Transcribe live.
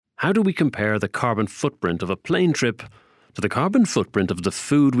How do we compare the carbon footprint of a plane trip to the carbon footprint of the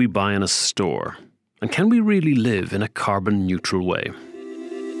food we buy in a store? And can we really live in a carbon neutral way?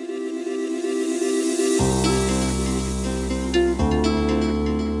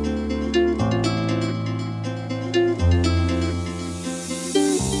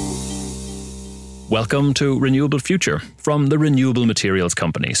 Welcome to Renewable Future from the renewable materials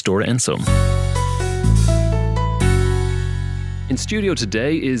company Stora Enso. In studio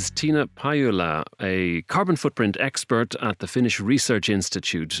today is Tiina Pajula, a carbon footprint expert at the Finnish Research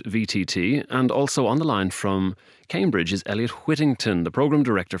Institute, VTT, and also on the line from Cambridge is Elliot Whittington, the Programme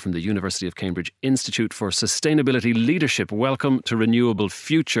Director from the University of Cambridge Institute for Sustainability Leadership. Welcome to Renewable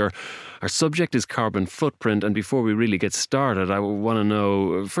Future. Our subject is carbon footprint, and before we really get started, I want to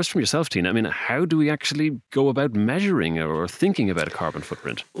know, first from yourself, Tiina, how do we actually go about measuring or thinking about a carbon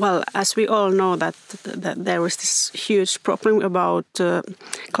footprint? Well, as we all know that there is this huge problem about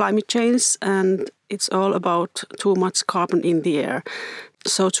climate change, and it's all about too much carbon in the air.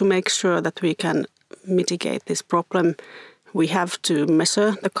 So to make sure that we can mitigate this problem, we have to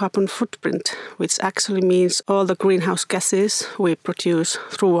measure the carbon footprint, which actually means all the greenhouse gases we produce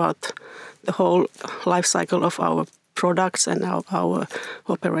throughout the whole life cycle of our products and our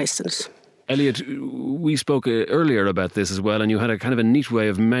operations. Elliot, we spoke earlier about this as well, and you had a kind of a neat way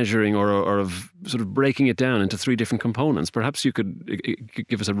of measuring or of sort of breaking it down into three different components. Perhaps you could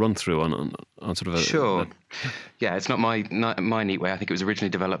give us a run-through on sort of a... Sure. Yeah, it's not my neat way. I think it was originally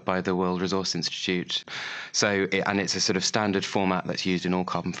developed by the World Resource Institute. And it's a sort of standard format that's used in all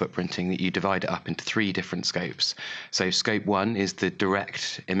carbon footprinting, that you divide it up into three different scopes. So scope one is the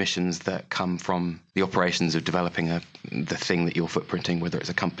direct emissions that come from the operations of developing the thing that you're footprinting, whether it's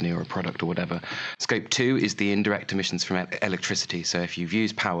a company or a product or whatever. Scope two is the indirect emissions from electricity. So if you've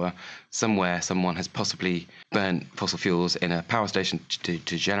used power somewhere, someone has possibly burnt fossil fuels in a power station to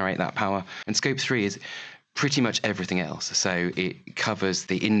generate that power. And scope three is pretty much everything else. So it covers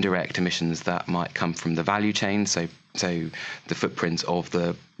the indirect emissions that might come from the value chain. So the footprint of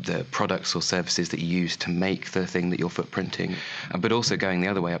the products or services that you use to make the thing that you're footprinting, but also going the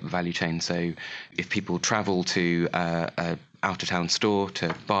other way up the value chain. So if people travel to a out-of-town store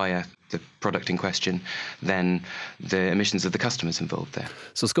to buy the product in question, then the emissions of the customers involved there.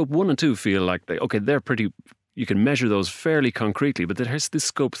 So scope 1 and 2 feel like they're pretty... You can measure those fairly concretely, but there's this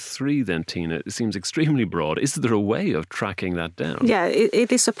scope 3 then, Tiina. It seems extremely broad. Is there a way of tracking that down? Yeah,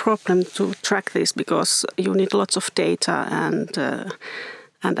 it is a problem to track this because you need lots of data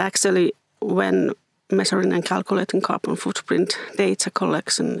and actually when measuring and calculating carbon footprint, data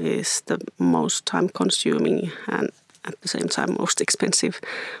collection is the most time-consuming and at the same time most expensive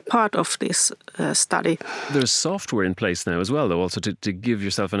part of this study. There's software in place now as well, though, also to give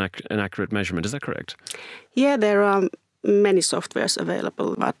yourself an accurate measurement. Is that correct? Yeah, there are many softwares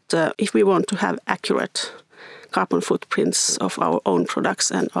available, but if we want to have accurate carbon footprints of our own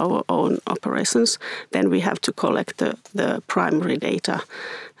products and our own operations, then we have to collect the primary data.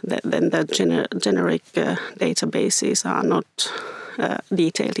 Then the generic databases are not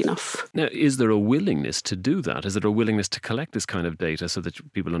detailed enough. Now, is there a willingness to do that? Is there a willingness to collect this kind of data so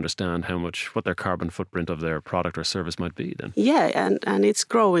that people understand what their carbon footprint of their product or service might be then? Yeah, and it's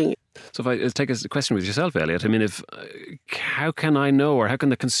growing. So if I take a question with yourself, Elliot, how can I know, or how can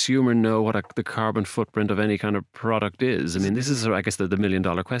the consumer know what the carbon footprint of any kind of product is? This is, I guess, the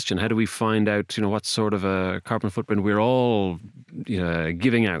million-dollar question. How do we find out, what sort of a carbon footprint we're all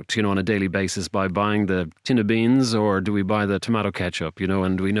giving out, on a daily basis by buying the tin of beans, or do we buy the tomato ketchup,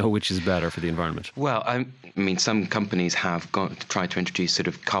 and do we know which is better for the environment? Well, some companies have tried to introduce sort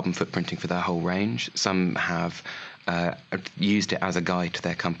of carbon footprinting for their whole range. Some have used it as a guide to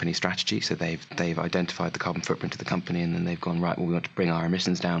their company strategy. So they've identified the carbon footprint of the company, and then they've gone, right, well, we want to bring our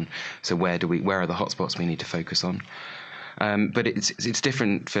emissions down. So where are the hotspots we need to focus on? But it's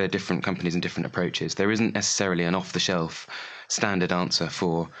different for different companies and different approaches. There isn't necessarily an off-the-shelf standard answer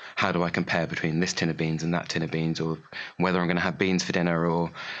for how do I compare between this tin of beans and that tin of beans, or whether I'm going to have beans for dinner or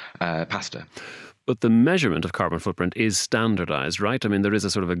pasta. But the measurement of carbon footprint is standardized, right? There is a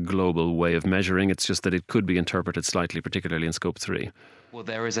sort of a global way of measuring. It's just that it could be interpreted slightly, particularly in scope 3. Well,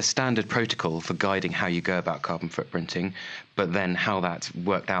 there is a standard protocol for guiding how you go about carbon footprinting, but then how that's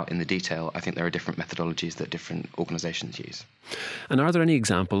worked out in the detail, I think there are different methodologies that different organizations use. And are there any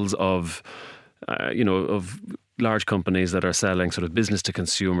examples of large companies that are selling sort of business to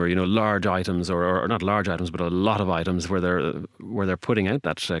consumer, large items or not large items, but a lot of items where they're putting out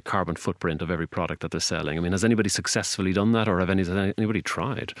that carbon footprint of every product that they're selling? Has anybody successfully done that, or has anybody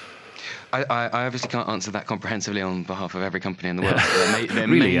tried? I obviously can't answer that comprehensively on behalf of every company in the world.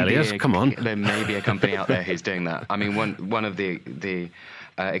 Really, Elliot? Come on. There may be a company out there who's doing that. One of the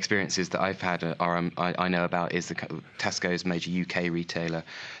experiences that I've had I know about is the Tesco's, major UK retailer,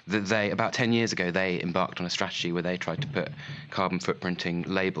 that they about 10 years ago they embarked on a strategy where they tried to put carbon footprinting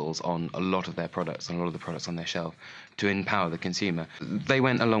labels on a lot of their products, on a lot of the products on their shelf, to empower the consumer. They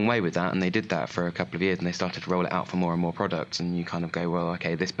went a long way with that, and they did that for a couple of years, and they started to roll it out for more and more products. And you kind of go, well,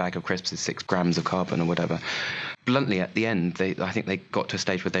 okay, this bag of crisps is 6 grams of carbon or whatever. Bluntly, at the end, I think they got to a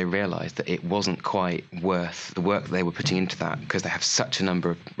stage where they realised that it wasn't quite worth the work that they were putting into that, because they have such a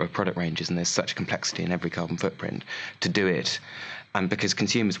number of product ranges and there's such a complexity in every carbon footprint to do it. And because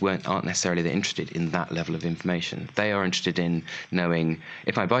consumers aren't necessarily that interested in that level of information. They are interested in knowing,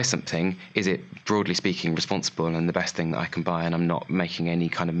 if I buy something, is it, broadly speaking, responsible and the best thing that I can buy, and I'm not making any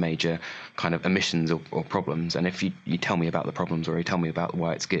kind of major kind of emissions or problems. And if you tell me about the problems, or you tell me about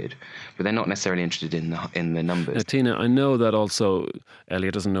why it's good, but they're not necessarily interested in the numbers. Now, Tina, I know that also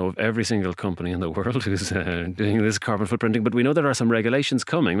Elliot doesn't know of every single company in the world who's doing this carbon footprinting, but we know there are some regulations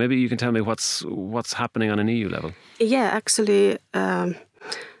coming. Maybe you can tell me what's happening on an EU level. Yeah, actually,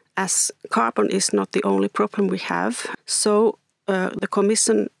 as carbon is not the only problem we have, so the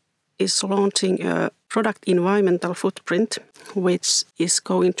Commission is launching a product environmental footprint, which is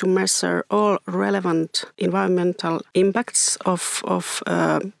going to measure all relevant environmental impacts of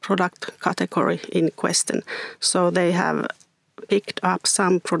product category in question. So they have picked up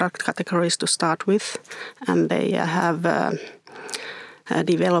some product categories to start with, and they have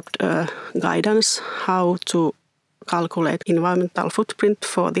developed guidance how to calculate environmental footprint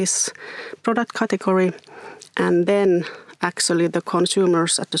for this product category, and then actually the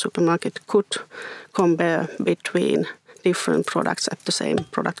consumers at the supermarket could compare between different products at the same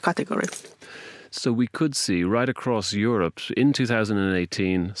product category. So we could see right across Europe in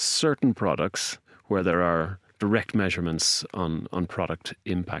 2018 certain products where there are direct measurements on product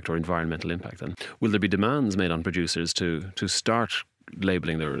impact or environmental impact. Then will there be demands made on producers to start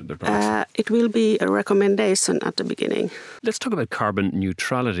labelling their products? It will be a recommendation at the beginning. Let's talk about carbon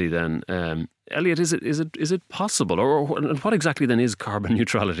neutrality then. Elliot, is it possible, or what exactly then is carbon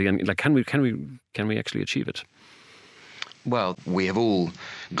neutrality, and like can we actually achieve it? Well, we have all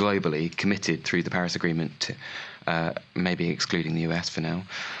globally committed through the Paris Agreement to, maybe excluding the US for now.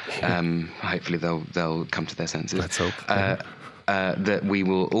 Hopefully they'll come to their senses. Let's hope. That we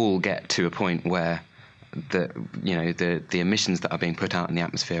will all get to a point where the emissions that are being put out in the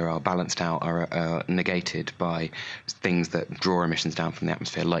atmosphere are balanced out, are negated by things that draw emissions down from the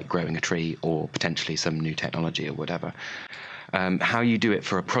atmosphere, like growing a tree or potentially some new technology or whatever. How you do it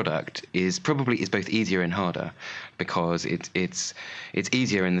for a product is both easier and harder, because it's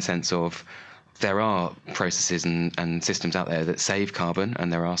easier in the sense of there are processes and systems out there that save carbon,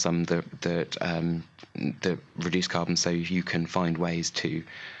 and there are some that reduce carbon, so you can find ways to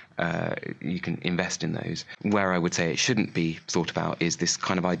you can invest in those. Where I would say it shouldn't be thought about is this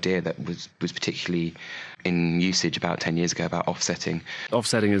kind of idea that was particularly in usage about 10 years ago about offsetting.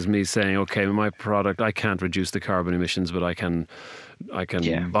 Offsetting is me saying, okay, my product, I can't reduce the carbon emissions, but I can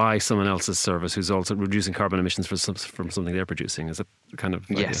buy someone else's service who's also reducing carbon emissions from something they're producing. Is it kind of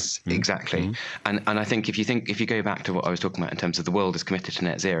idea? Yes, exactly. And I think if you go back to what I was talking about in terms of the world is committed to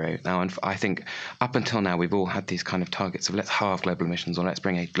net zero now, and I think up until now we've all had these kind of targets of let's halve global emissions, or let's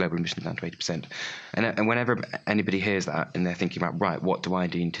bring global emissions down to 80%. And whenever anybody hears that and they're thinking about, right, what do I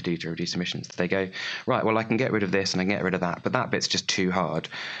need to do to reduce emissions? They go, right, well, I can get rid of this and I can get rid of that, but that bit's just too hard.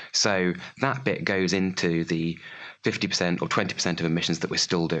 So that bit goes into the 50% or 20% of emissions that we're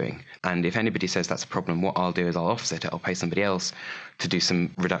still doing. And if anybody says that's a problem, what I'll do is I'll offset it. I'll pay somebody else to do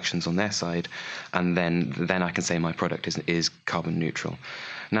some reductions on their side, and then I can say my product is carbon neutral.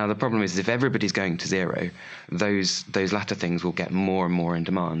 Now the problem is if everybody's going to zero, those latter things will get more and more in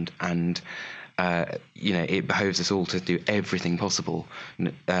demand, and it behoves us all to do everything possible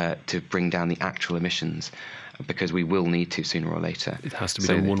to bring down the actual emissions, because we will need to sooner or later. It has to be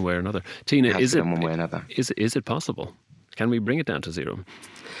done one way or another. Tina, is it possible? Can we bring it down to zero?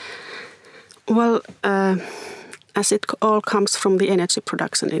 Well, as it all comes from the energy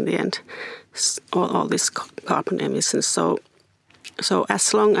production in the end, all these carbon emissions. So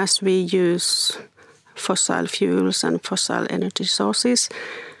as long as we use fossil fuels and fossil energy sources,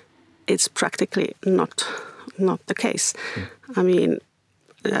 it's practically not the case. I mean,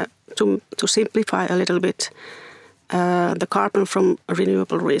 to simplify a little bit, the carbon from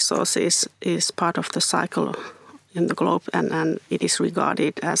renewable resources is part of the cycle in the globe, and it is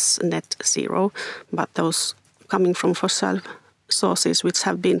regarded as net zero. But those coming from fossil sources, which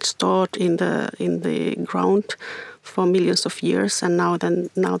have been stored in the ground for millions of years, and now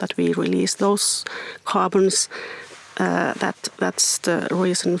that we release those carbons, that's the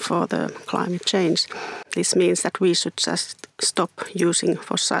reason for the climate change. This means that we should just stop using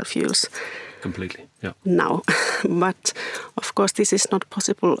fossil fuels completely. Yeah. Now. But of course, this is not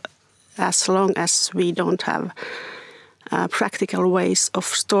possible as long as we don't have practical ways of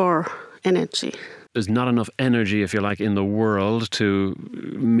store energy. There's not enough energy, if you like, in the world to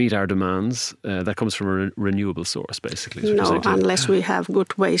meet our demands. That comes from a renewable source, basically. No, unless we have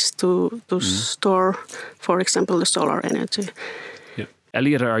good ways to store, for example, the solar energy. Yeah.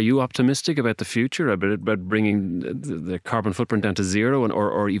 Elliot, are you optimistic about the future, about bringing the carbon footprint down to zero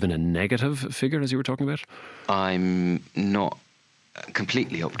or even a negative figure, as you were talking about? I'm not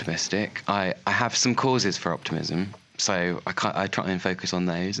completely optimistic. I have some causes for optimism. So I try and focus on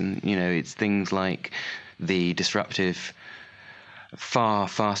those, and it's things like the disruptive, far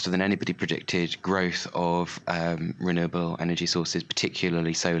faster than anybody predicted growth of renewable energy sources,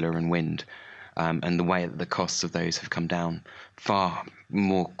 particularly solar and wind, and the way that the costs of those have come down far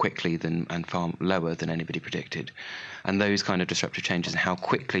more quickly and far lower than anybody predicted. And those kind of disruptive changes and how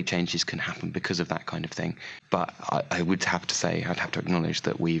quickly changes can happen because of that kind of thing. But I would have to say, I'd have to acknowledge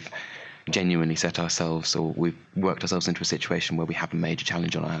that we've genuinely set ourselves, or we've worked ourselves into a situation where we have a major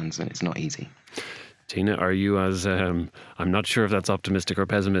challenge on our hands, and it's not easy. Tina, are you as, I'm not sure if that's optimistic or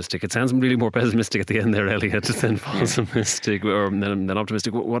pessimistic. It sounds really more pessimistic at the end there, Elliot, than pessimistic or than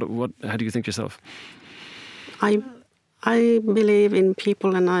optimistic. What? How do you think yourself? I believe in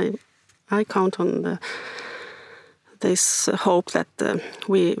people, and I count on this hope that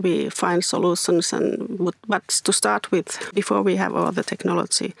we find solutions. But to start with, before we have all the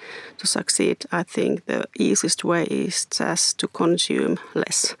technology to succeed, I think the easiest way is just to consume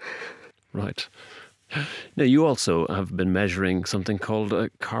less. Right. Now, you also have been measuring something called a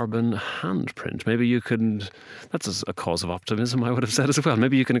carbon handprint. Maybe you could, that's a cause of optimism, I would have said as well.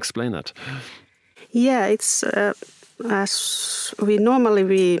 Maybe you can explain that. Yeah, it's as we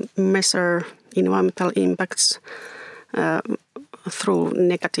measure environmental impacts through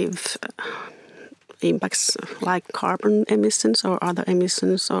negative impacts like carbon emissions or other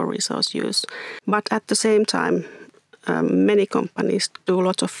emissions or resource use. But at the same time, many companies do a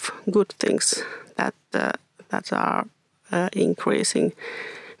lot of good things that are increasing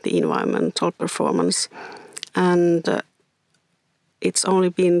the environmental performance. And it's only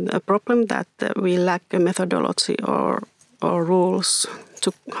been a problem that we lack a methodology or rules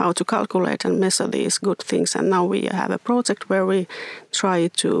to how to calculate and measure these good things. And now we have a project where we try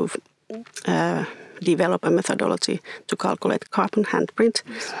to develop a methodology to calculate carbon handprint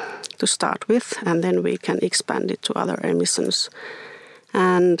to start with, and then we can expand it to other emissions.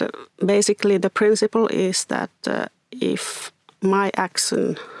 And basically the principle is that if my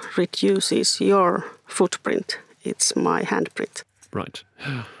action reduces your footprint, it's my handprint. Right.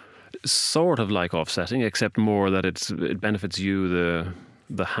 Sort of like offsetting, except more that it benefits you,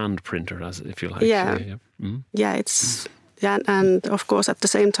 the hand printer, as if you like. Yeah. Yeah, it's and of course at the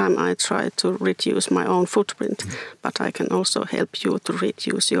same time I try to reduce my own footprint, but I can also help you to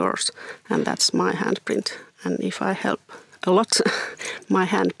reduce yours, and that's my handprint. And if I help a lot, my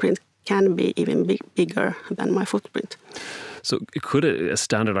handprint can be even bigger than my footprint. So could a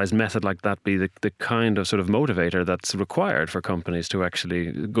standardized method like that be the kind of sort of motivator that's required for companies to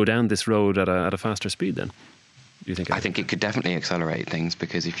actually go down this road at a faster speed then? Do you think? I think it could definitely accelerate things,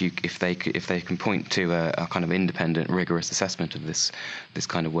 because if they can point to a kind of independent, rigorous assessment of this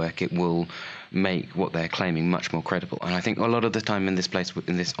kind of work, it will make what they're claiming much more credible. And I think a lot of the time on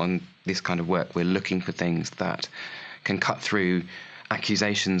this kind of work, we're looking for things that can cut through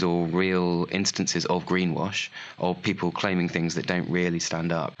accusations or real instances of greenwash, or people claiming things that don't really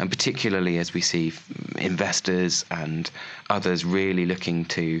stand up. And particularly as we see investors and others really looking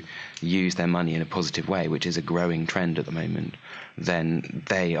to use their money in a positive way, which is a growing trend at the moment, then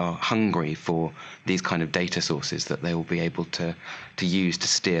they are hungry for these kind of data sources that they will be able to use to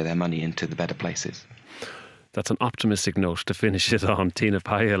steer their money into the better places. That's an optimistic note to finish it on. Tina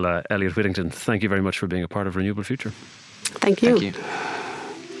Pajula, Elliot Whittington, thank you very much for being a part of Renewable Future. Thank you. Thank you.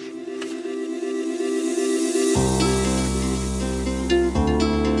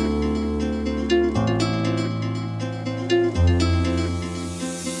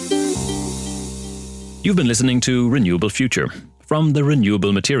 You've been listening to Renewable Future from the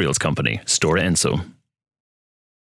renewable materials company Stora Enso.